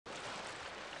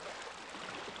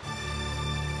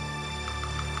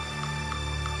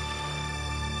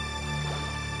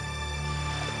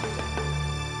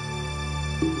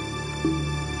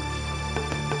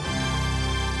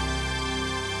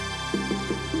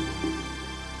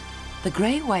The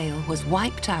grey whale was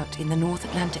wiped out in the North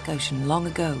Atlantic Ocean long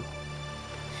ago.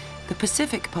 The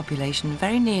Pacific population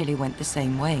very nearly went the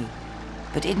same way,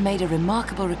 but it made a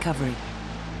remarkable recovery.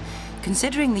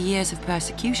 Considering the years of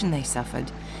persecution they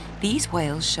suffered, these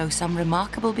whales show some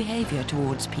remarkable behaviour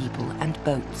towards people and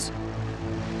boats.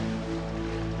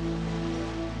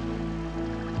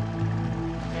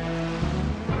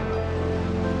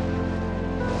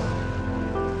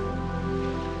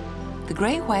 The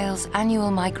grey whale's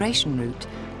annual migration route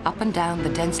up and down the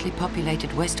densely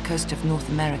populated west coast of North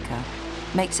America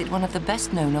makes it one of the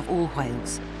best known of all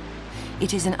whales.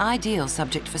 It is an ideal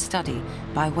subject for study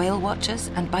by whale watchers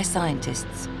and by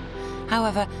scientists.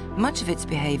 However, much of its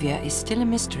behaviour is still a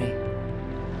mystery.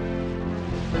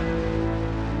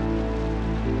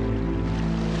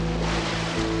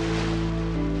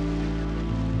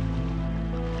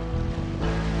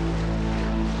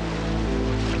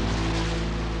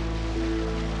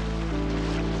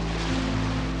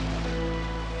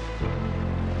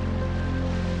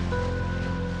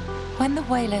 When the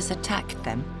whalers attacked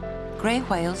them, grey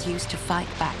whales used to fight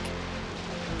back.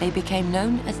 They became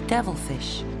known as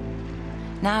devilfish.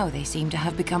 Now they seem to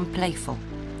have become playful,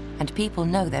 and people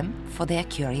know them for their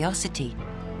curiosity.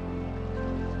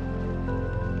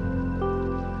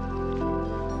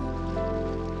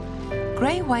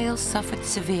 Grey whales suffered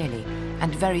severely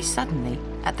and very suddenly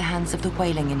at the hands of the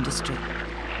whaling industry.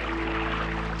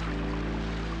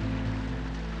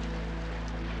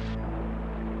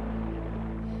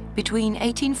 Between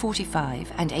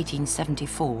 1845 and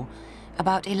 1874,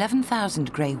 about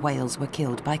 11,000 grey whales were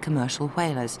killed by commercial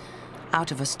whalers,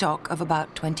 out of a stock of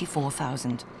about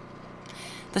 24,000.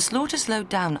 The slaughter slowed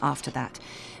down after that,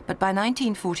 but by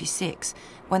 1946,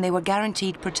 when they were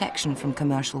guaranteed protection from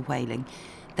commercial whaling,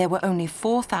 there were only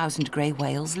 4,000 grey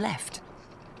whales left.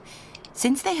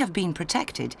 Since they have been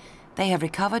protected, they have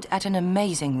recovered at an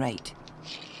amazing rate.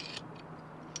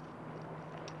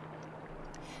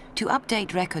 To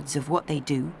update records of what they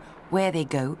do, where they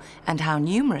go, and how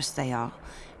numerous they are,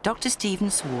 Dr.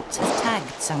 Stephen Swartz has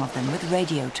tagged some of them with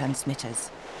radio transmitters.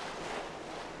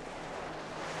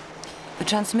 The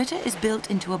transmitter is built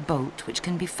into a boat which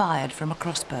can be fired from a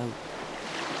crossbow.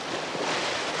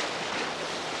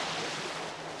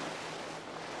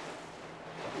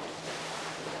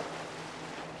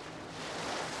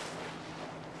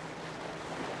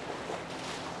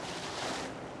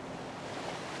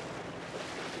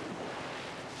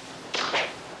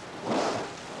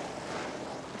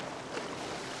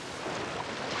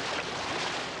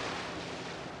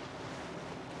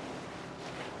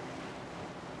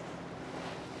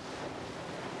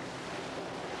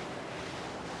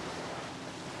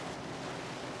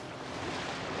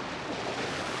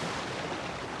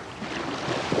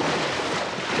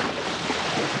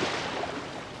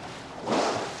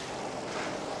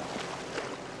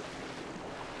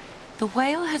 The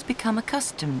whale has become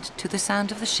accustomed to the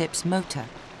sound of the ship's motor,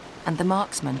 and the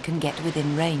marksman can get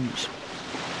within range.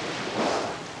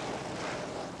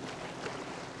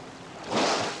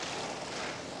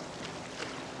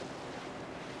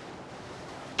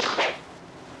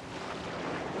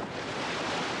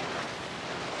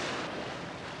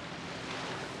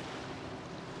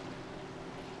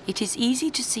 It is easy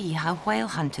to see how whale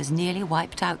hunters nearly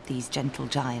wiped out these gentle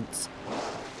giants.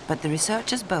 But the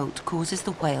researcher's boat causes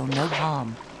the whale no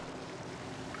harm.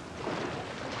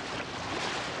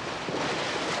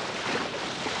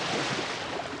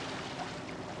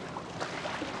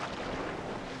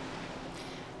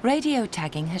 Radio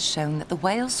tagging has shown that the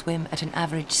whales swim at an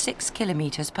average 6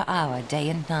 kilometers per hour day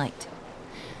and night.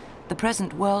 The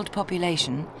present world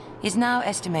population is now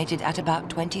estimated at about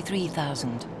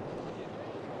 23,000.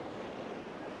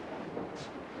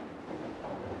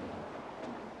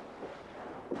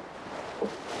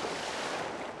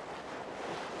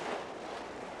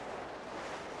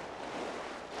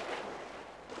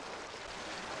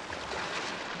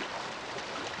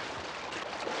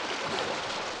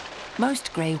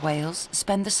 Most grey whales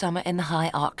spend the summer in the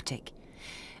high Arctic,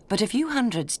 but a few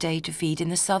hundred stay to feed in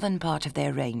the southern part of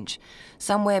their range,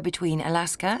 somewhere between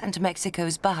Alaska and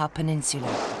Mexico's Baja Peninsula.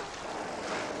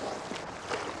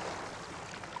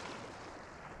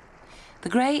 The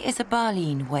grey is a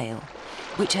baleen whale,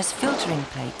 which has filtering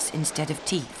plates instead of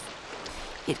teeth.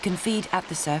 It can feed at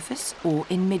the surface or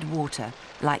in mid-water,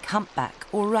 like humpback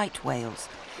or right whales,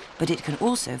 but it can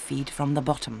also feed from the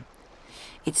bottom.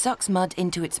 It sucks mud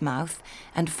into its mouth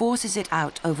and forces it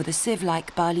out over the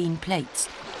sieve-like baleen plates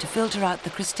to filter out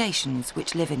the crustaceans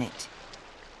which live in it.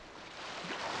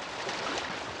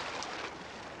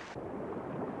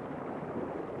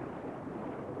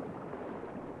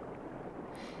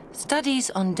 Studies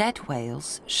on dead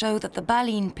whales show that the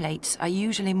baleen plates are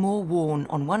usually more worn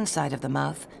on one side of the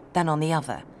mouth than on the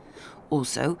other.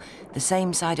 Also, the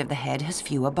same side of the head has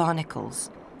fewer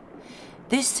barnacles.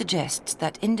 This suggests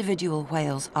that individual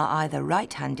whales are either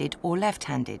right-handed or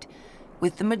left-handed,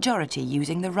 with the majority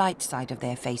using the right side of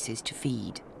their faces to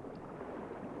feed.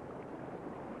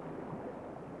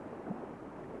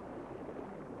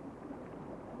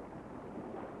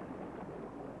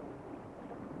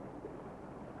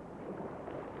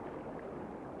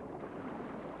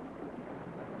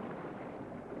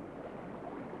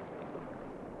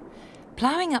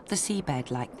 Ploughing up the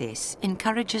seabed like this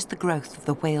encourages the growth of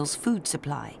the whale's food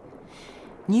supply.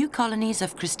 New colonies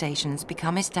of crustaceans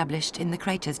become established in the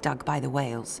craters dug by the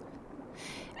whales.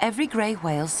 Every grey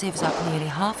whale sieves up nearly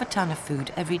half a ton of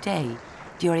food every day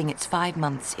during its 5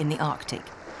 months in the Arctic.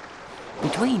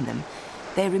 Between them,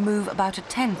 they remove about a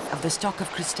tenth of the stock of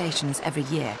crustaceans every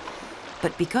year,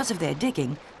 but because of their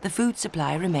digging, the food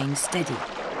supply remains steady.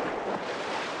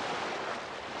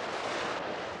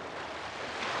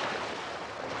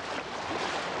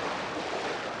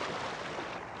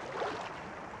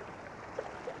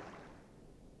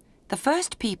 The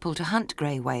first people to hunt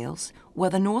grey whales were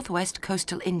the northwest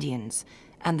coastal Indians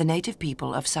and the native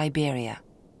people of Siberia.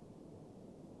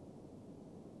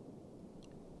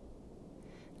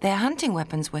 Their hunting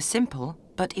weapons were simple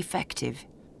but effective.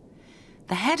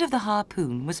 The head of the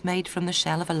harpoon was made from the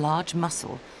shell of a large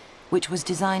mussel, which was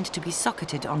designed to be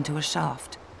socketed onto a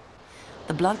shaft.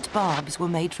 The blunt barbs were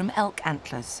made from elk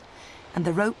antlers, and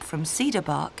the rope from cedar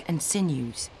bark and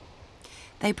sinews.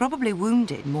 They probably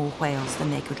wounded more whales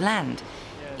than they could land.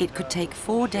 It could take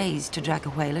 4 days to drag a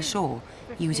whale ashore,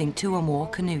 using 2 or more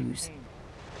canoes.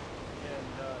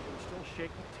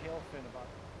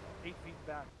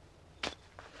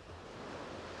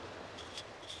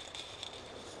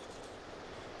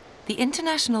 The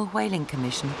International Whaling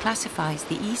Commission classifies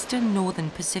the eastern northern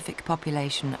Pacific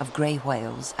population of grey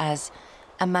whales as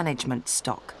a management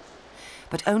stock,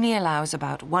 but only allows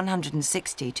about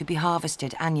 160 to be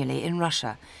harvested annually in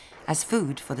Russia as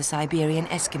food for the Siberian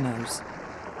Eskimos.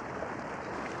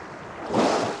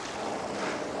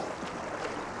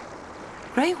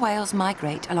 Grey whales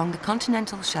migrate along the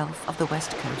continental shelf of the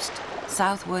west coast,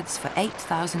 southwards for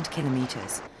 8,000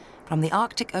 kilometres, from the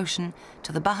Arctic Ocean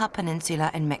to the Baja Peninsula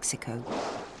in Mexico.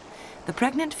 The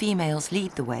pregnant females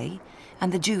lead the way,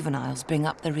 and the juveniles bring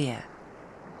up the rear.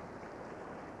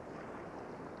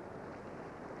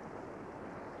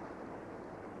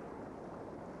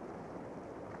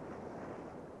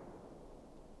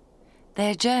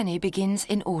 Their journey begins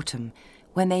in autumn,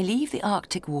 when they leave the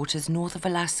Arctic waters north of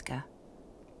Alaska.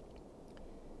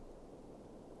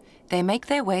 They make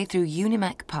their way through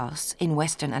Unimak Pass in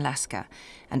western Alaska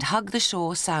and hug the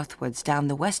shore southwards down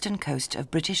the western coast of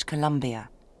British Columbia.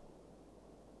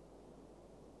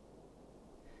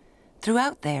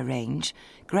 Throughout their range,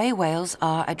 grey whales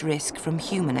are at risk from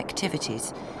human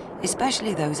activities,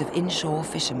 especially those of inshore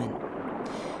fishermen.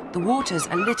 The waters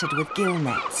are littered with gill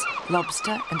nets,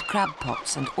 lobster and crab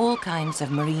pots and all kinds of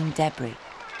marine debris.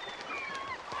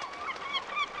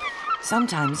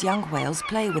 Sometimes young whales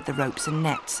play with the ropes and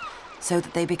nets so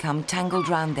that they become tangled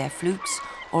round their flukes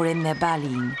or in their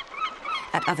baleen.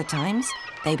 At other times,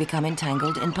 they become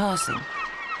entangled in passing.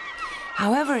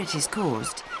 However it is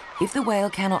caused, if the whale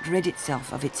cannot rid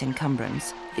itself of its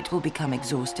encumbrance, it will become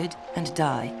exhausted and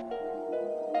die.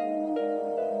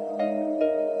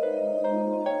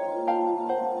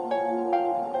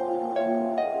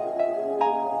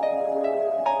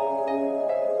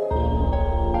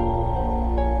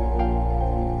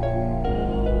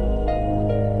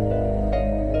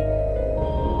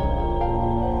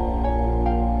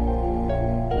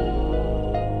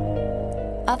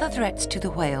 Other threats to the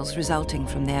whales resulting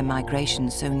from their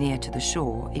migration so near to the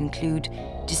shore include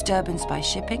disturbance by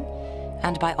shipping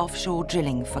and by offshore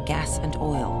drilling for gas and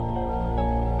oil.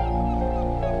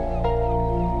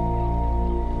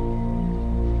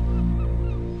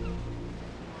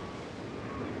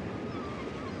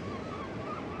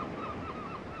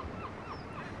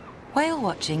 Whale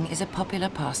watching is a popular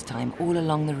pastime all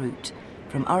along the route,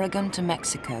 from Oregon to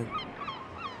Mexico.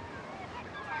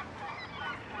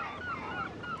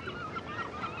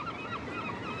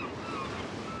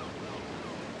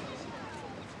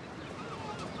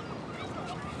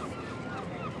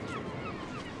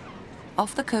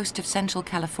 Off the coast of Central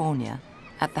California,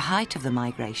 at the height of the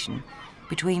migration,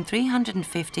 between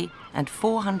 350 and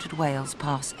 400 whales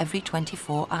pass every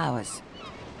 24 hours.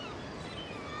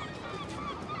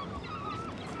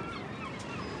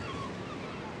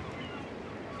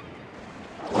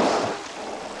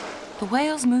 The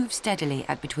whales move steadily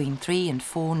at between 3 and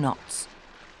 4 knots.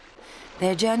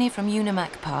 Their journey from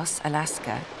Unimak Pass,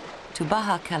 Alaska, to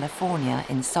Baja California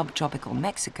in subtropical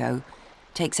Mexico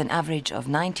takes an average of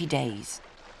 90 days.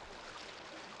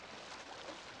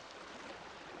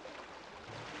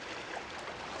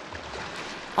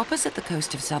 Opposite the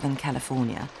coast of Southern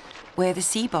California, where the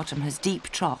sea bottom has deep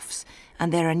troughs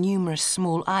and there are numerous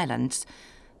small islands,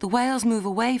 the whales move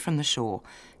away from the shore,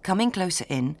 coming closer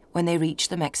in when they reach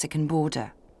the Mexican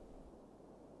border.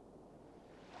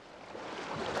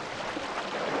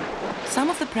 Some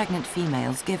of the pregnant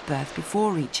females give birth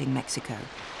before reaching Mexico,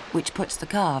 which puts the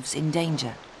calves in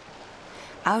danger.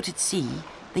 Out at sea,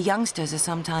 the youngsters are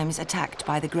sometimes attacked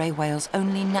by the grey whale's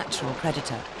only natural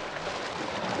predator.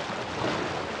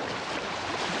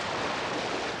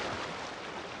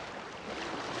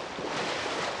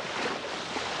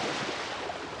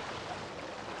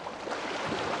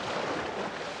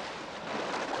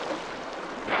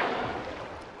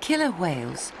 Killer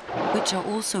whales, which are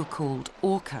also called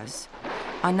orcas,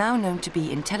 are now known to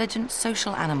be intelligent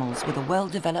social animals with a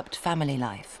well-developed family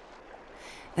life.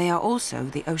 They are also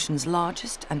the ocean's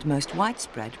largest and most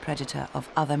widespread predator of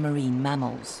other marine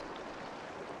mammals.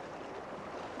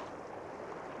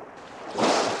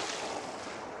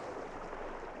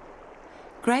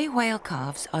 Grey whale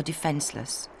calves are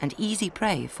defenseless and easy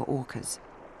prey for orcas.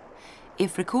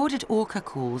 If recorded orca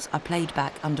calls are played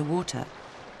back underwater,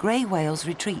 grey whales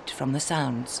retreat from the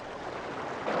sounds.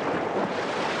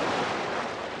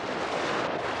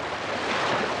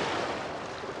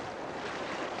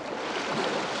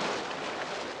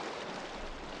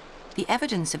 The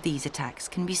evidence of these attacks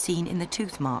can be seen in the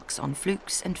tooth marks on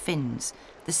flukes and fins,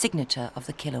 the signature of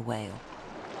the killer whale.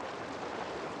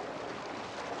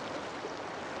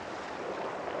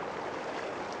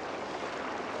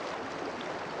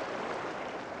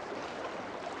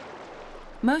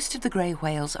 Most of the grey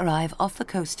whales arrive off the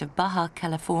coast of Baja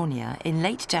California in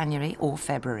late January or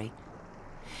February.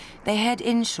 They head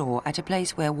inshore at a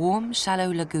place where warm,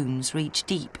 shallow lagoons reach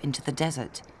deep into the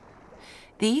desert.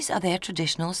 These are their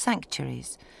traditional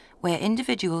sanctuaries, where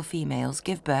individual females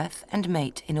give birth and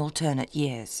mate in alternate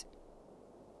years.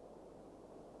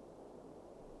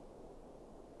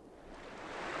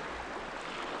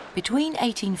 Between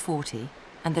 1840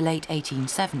 and the late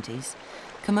 1870s,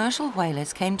 commercial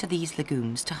whalers came to these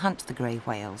lagoons to hunt the grey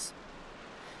whales.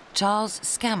 Charles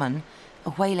Scammon,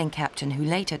 a whaling captain who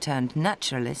later turned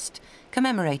naturalist,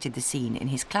 commemorated the scene in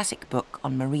his classic book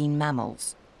on marine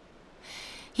mammals.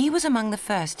 He was among the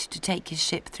first to take his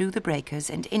ship through the breakers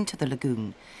and into the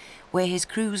lagoon, where his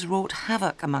crews wrought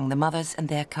havoc among the mothers and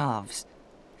their calves.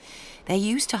 They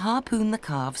used to harpoon the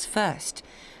calves first,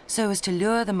 so as to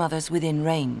lure the mothers within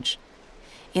range.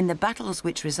 In the battles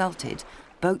which resulted,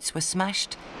 boats were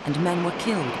smashed and men were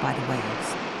killed by the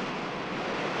whales.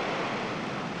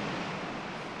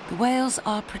 The whales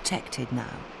are protected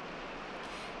now.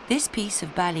 This piece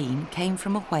of baleen came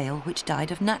from a whale which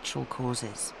died of natural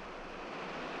causes.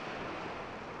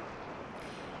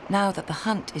 Now that the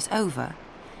hunt is over,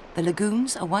 the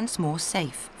lagoons are once more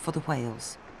safe for the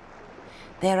whales.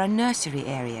 There are nursery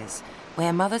areas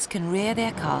where mothers can rear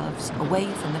their calves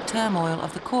away from the turmoil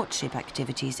of the courtship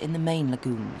activities in the main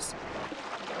lagoons.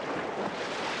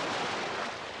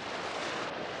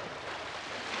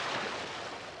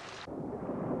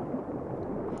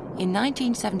 In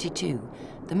 1972,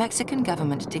 the Mexican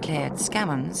government declared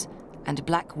Scammon's and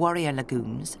Black Warrior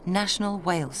lagoons national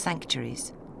whale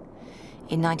sanctuaries.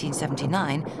 In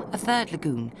 1979, a third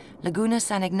lagoon, Laguna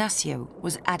San Ignacio,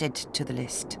 was added to the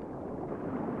list.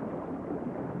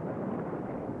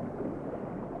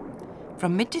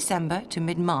 From mid-December to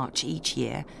mid-March each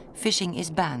year, fishing is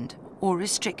banned or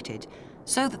restricted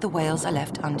so that the whales are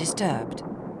left undisturbed.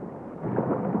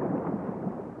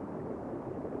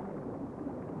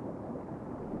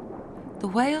 The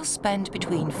whales spend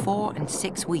between 4 and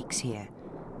 6 weeks here,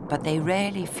 but they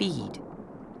rarely feed.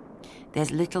 There's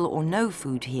little or no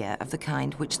food here of the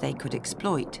kind which they could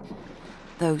exploit,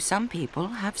 though some people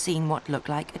have seen what look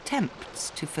like attempts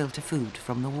to filter food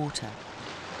from the water.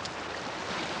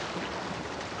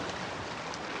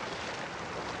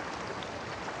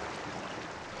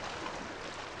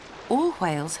 All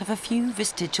whales have a few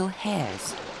vestigial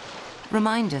hairs,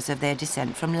 reminders of their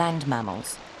descent from land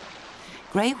mammals.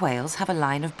 Grey whales have a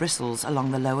line of bristles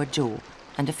along the lower jaw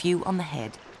and a few on the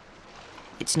head.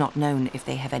 It's not known if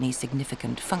they have any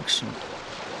significant function.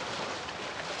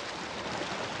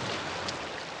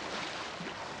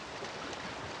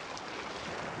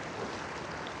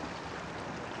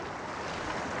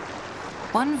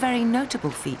 One very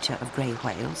notable feature of grey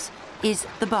whales is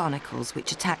the barnacles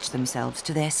which attach themselves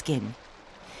to their skin.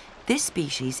 This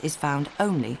species is found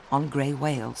only on grey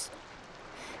whales.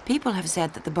 People have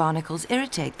said that the barnacles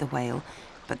irritate the whale,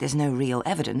 but there's no real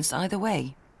evidence either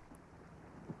way.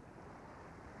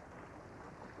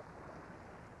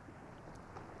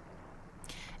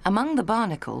 Among the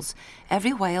barnacles,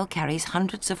 every whale carries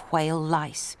hundreds of whale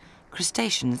lice,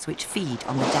 crustaceans which feed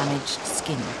on the damaged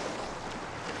skin.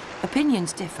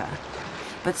 Opinions differ,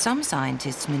 but some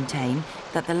scientists maintain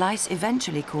that the lice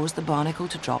eventually cause the barnacle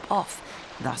to drop off,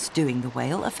 thus doing the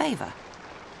whale a favour.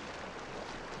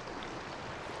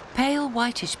 Pale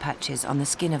whitish patches on the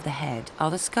skin of the head are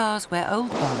the scars where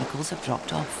old barnacles have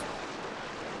dropped off.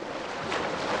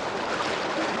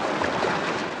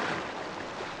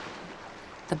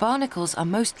 The barnacles are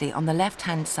mostly on the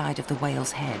left-hand side of the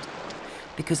whale's head,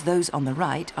 because those on the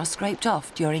right are scraped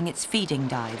off during its feeding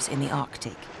dives in the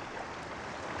Arctic.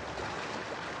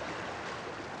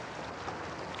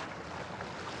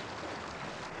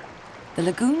 The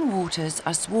lagoon waters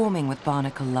are swarming with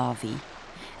barnacle larvae,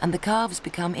 and the calves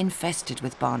become infested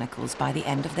with barnacles by the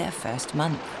end of their first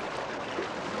month.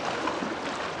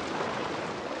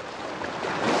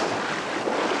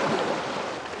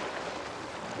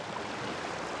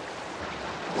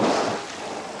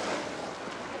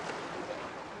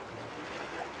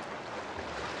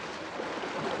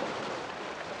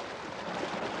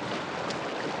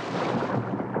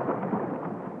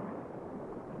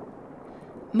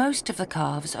 Most of the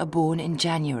calves are born in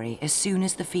January as soon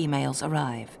as the females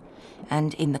arrive,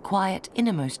 and in the quiet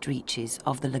innermost reaches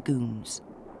of the lagoons.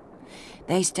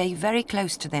 They stay very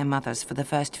close to their mothers for the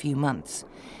first few months,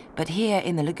 but here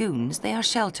in the lagoons they are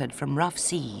sheltered from rough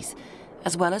seas,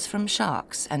 as well as from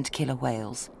sharks and killer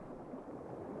whales.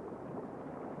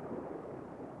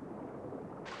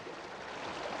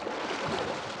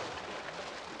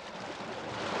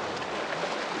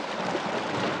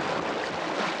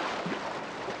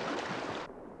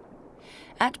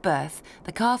 At birth,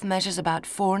 the calf measures about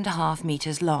 4.5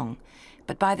 meters long,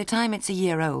 but by the time it's a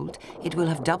year old, it will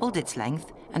have doubled its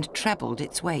length and trebled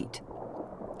its weight.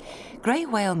 Grey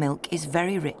whale milk is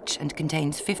very rich and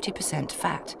contains 50%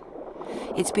 fat.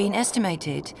 It's been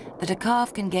estimated that a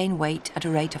calf can gain weight at a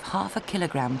rate of 0.5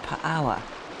 kilogram per hour.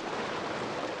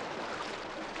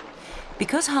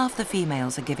 Because half the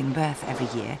females are giving birth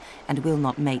every year and will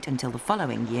not mate until the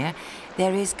following year,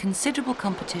 there is considerable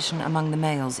competition among the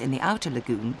males in the outer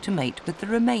lagoon to mate with the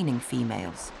remaining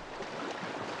females.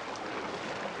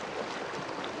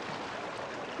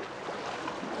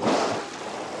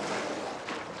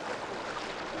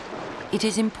 It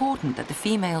is important that the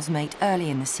females mate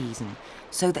early in the season,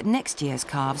 so that next year's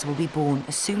calves will be born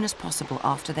as soon as possible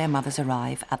after their mothers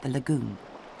arrive at the lagoon.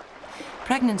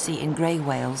 Pregnancy in grey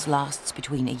whales lasts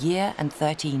between a year and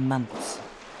 13 months.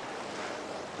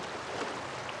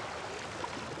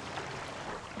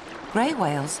 Grey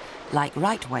whales, like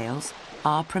right whales,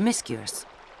 are promiscuous.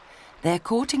 Their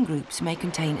courting groups may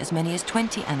contain as many as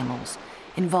 20 animals,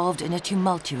 involved in a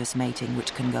tumultuous mating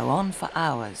which can go on for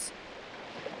hours.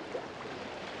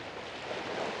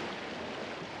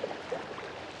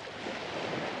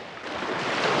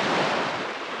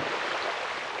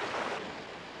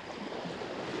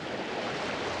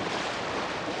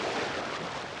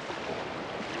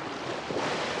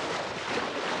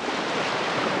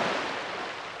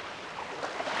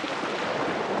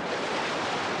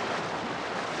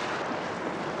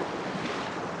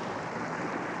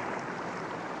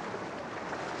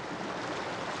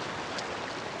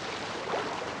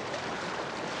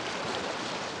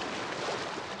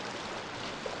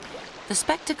 The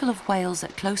spectacle of whales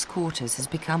at close quarters has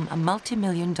become a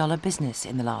multi-million-dollar business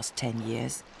in the last 10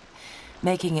 years,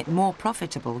 making it more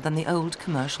profitable than the old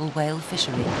commercial whale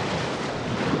fishery.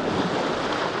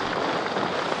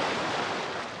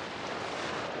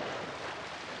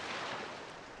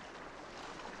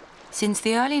 Since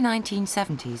the early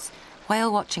 1970s,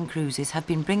 whale-watching cruises have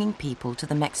been bringing people to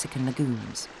the Mexican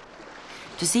lagoons.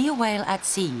 To see a whale at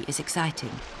sea is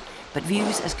exciting, but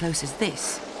views as close as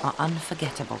this are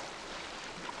unforgettable.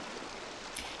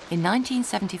 In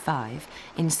 1975,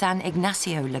 in San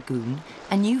Ignacio Lagoon,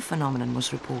 a new phenomenon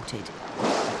was reported: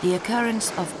 the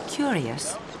occurrence of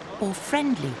curious or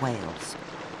friendly whales.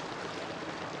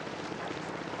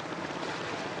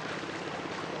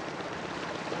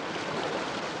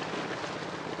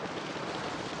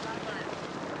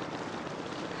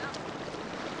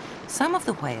 Some of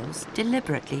the whales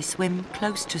deliberately swim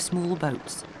close to small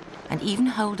boats and even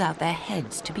hold out their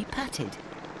heads to be patted.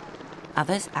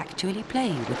 Others actually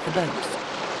play with the boats.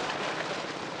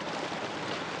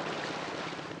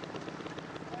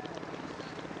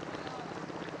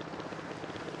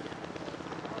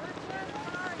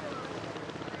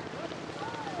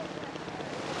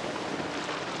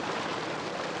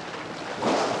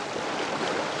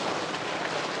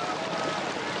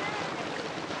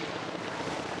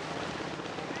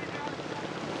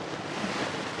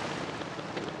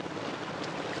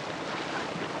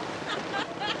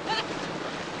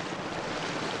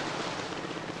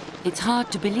 It's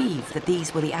hard to believe that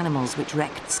these were the animals which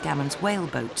wrecked Scammon's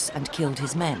whaleboats and killed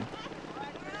his men.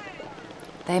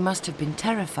 They must have been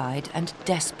terrified and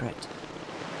desperate.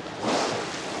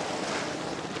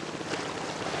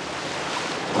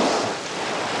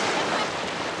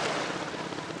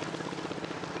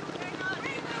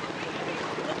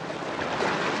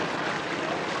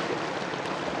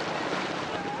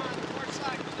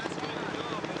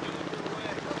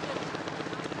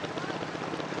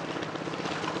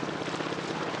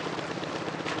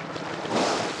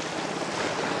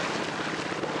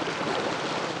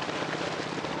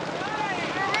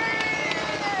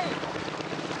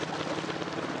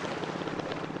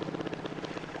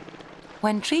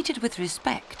 When treated with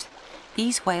respect,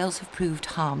 these whales have proved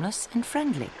harmless and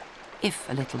friendly, if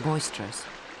a little boisterous.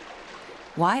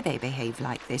 Why they behave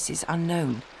like this is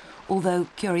unknown, although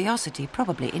curiosity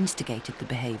probably instigated the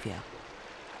behaviour.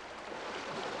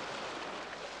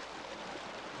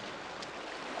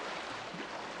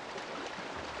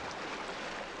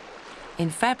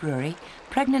 In February,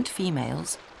 pregnant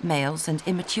females, males and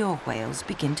immature whales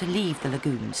begin to leave the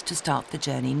lagoons to start the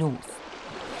journey north.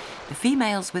 The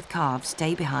females with calves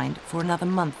stay behind for another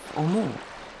month or more,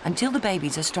 until the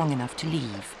babies are strong enough to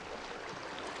leave.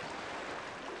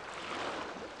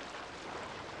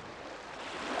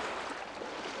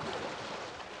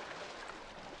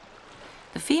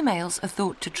 The females are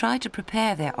thought to try to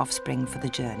prepare their offspring for the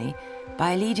journey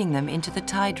by leading them into the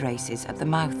tide races at the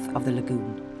mouth of the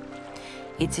lagoon.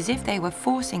 It's as if they were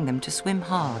forcing them to swim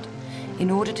hard in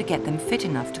order to get them fit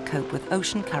enough to cope with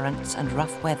ocean currents and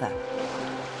rough weather.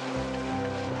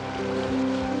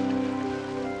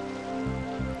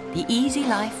 The easy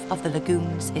life of the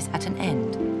lagoons is at an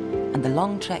end, and the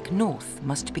long trek north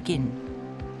must begin.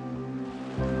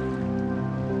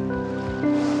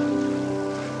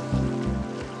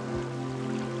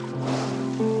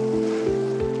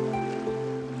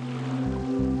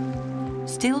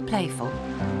 Still playful,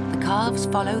 the calves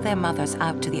follow their mothers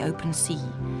out to the open sea,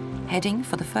 heading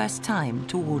for the first time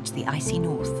towards the icy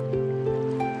north.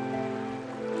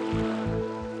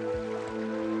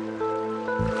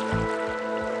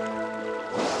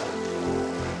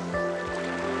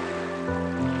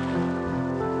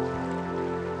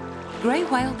 Grey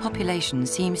whale population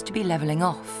seems to be levelling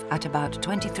off at about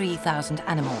 23,000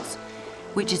 animals,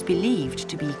 which is believed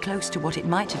to be close to what it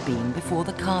might have been before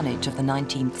the carnage of the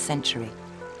 19th century.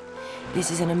 This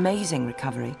is an amazing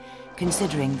recovery,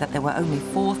 considering that there were only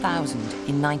 4,000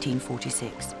 in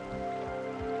 1946.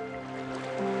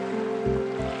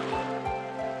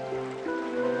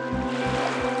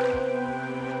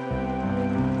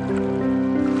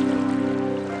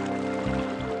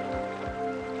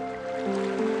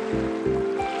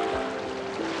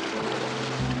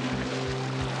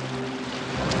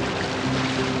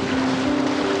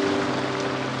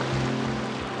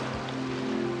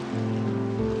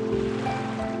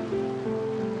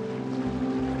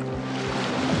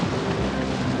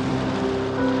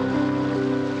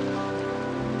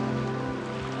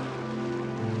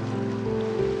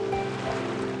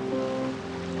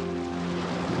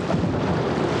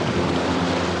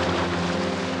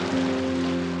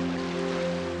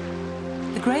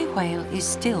 The grey whale is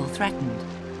still threatened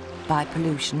by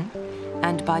pollution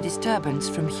and by disturbance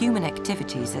from human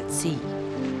activities at sea.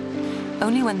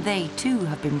 Only when they too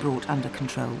have been brought under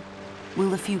control will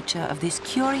the future of this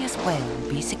curious whale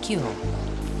be secure.